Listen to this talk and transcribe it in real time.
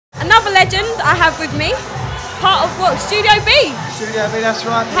another legend I have with me, part of what, Studio B? Studio B, that's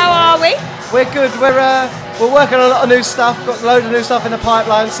right. How are we? We're good. We're working on a lot of new stuff. Got a load of new stuff in the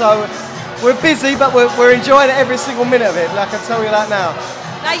pipeline, so we're busy, but we're enjoying it every single minute of it. I can tell you that now.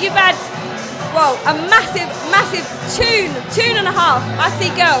 Now you've had, well, a massive tune and a half. I See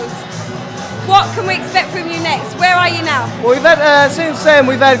Girls. What can we expect from you next? Where are you now? Well, we've had since then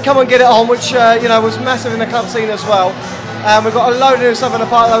we've had Come and Get It On, which was massive in the club scene as well. We've got a load of new stuff in the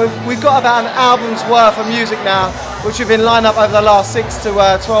pipeline. We've got about an album's worth of music now, which we've been lined up over the last 6 to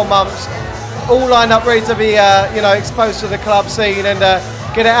 12 months. All lined up, ready to be exposed to the club scene and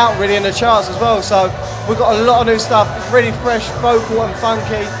get it out really in the charts as well. So we've got a lot of new stuff, really fresh, vocal and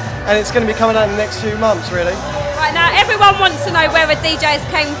funky, and it's going to be coming out in the next few months, really. Right, now everyone wants to know where the DJs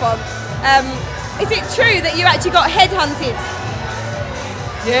came from. Is it true that you actually got headhunted?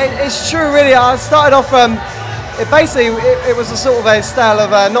 Yeah, it's true really. I started off, it was a sort of a style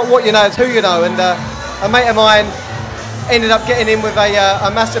of not what you know, it's who you know, and a mate of mine ended up getting in with a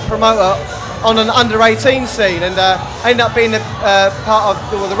massive promoter on an under-18 scene, and ended up being part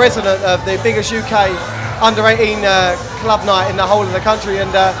of the resident of the biggest UK under-18 club night in the whole of the country, and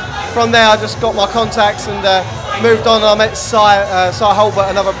from there I just got my contacts and moved on. I met Si Holbert,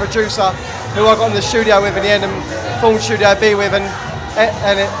 another producer who I got in the studio with in the end and formed Studio B with, and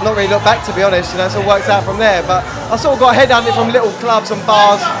it not really looked back, to be honest. It's all worked out from there. But I sort of got headhunted from little clubs and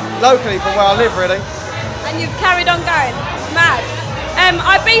bars locally from where I live, really. And you've carried on going. Mad.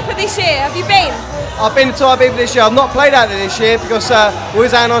 Ibiza this year, have you been? I've been to Ibiza this year. I've not played out there this year because we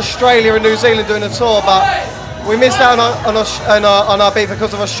was out in Australia and New Zealand doing a tour, but we missed out on Ibiza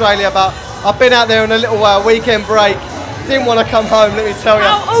because of Australia. But I've been out there on a little weekend break. Didn't want to come home, let me tell you.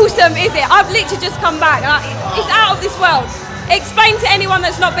 How awesome is it? I've literally just come back. It's out of this world. Explain to anyone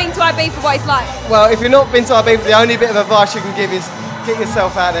that's not been to Ibiza what it's like. Well, if you've not been to Ibiza, the only bit of advice you can give is get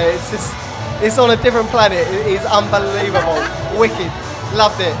yourself out there. It's on a different planet. It is unbelievable. Wicked.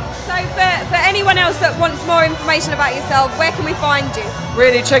 Loved it. So for anyone else that wants more information about yourself, where can we find you?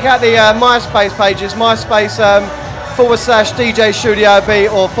 Really, check out the MySpace pages. MySpace /DJ Studio B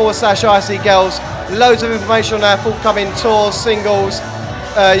or /I See Girls. Loads of information on our forthcoming tours, singles.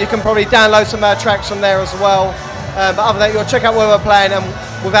 You can probably download some of our tracks from there as well. But other than that, you'll check out where we're playing, and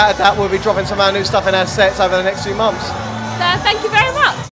without a doubt, we'll be dropping some of our new stuff in our sets over the next few months. Thank you very much.